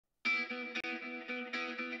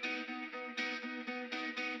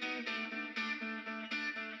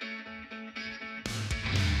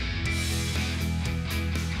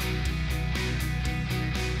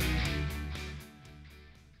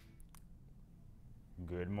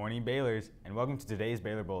Good morning, Balers, and welcome to today's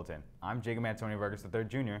Baler Bulletin. I'm Jacob Antonio Vargas III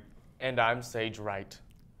Jr. And I'm Sage Wright.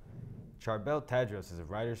 Charbel Tadros is a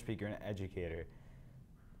writer, speaker, and educator.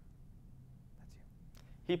 That's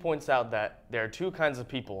you. He points out that there are two kinds of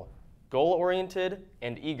people, goal-oriented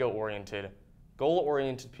and ego-oriented.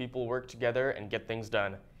 Goal-oriented people work together and get things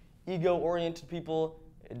done. Ego-oriented people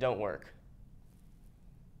don't work.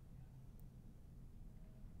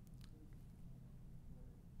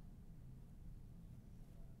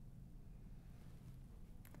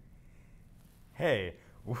 Hey,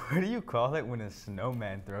 what do you call it when a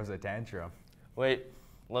snowman throws a tantrum? Wait,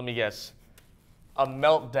 let me guess. A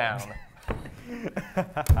meltdown.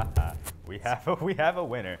 We have a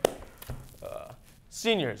winner.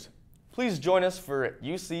 Seniors, please join us for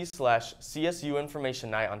UC/CSU Information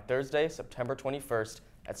Night on Thursday, September 21st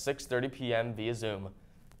at 6:30 p.m. via Zoom.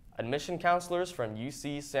 Admission counselors from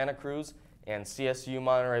UC Santa Cruz and CSU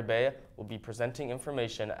Monterey Bay will be presenting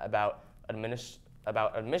information about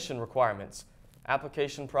admission requirements,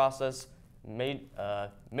 application process,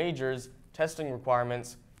 majors, testing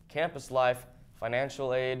requirements, campus life,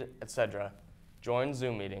 financial aid, etc. Join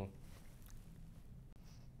Zoom meeting.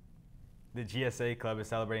 The GSA Club is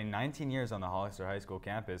celebrating 19 years on the Hollister High School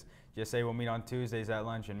campus. GSA will meet on Tuesdays at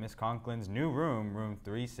lunch in Miss Conklin's new room, room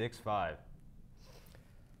 365.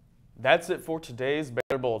 That's it for today's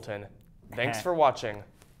Baler Bulletin. Thanks for watching.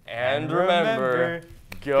 And remember,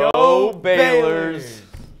 go Balers!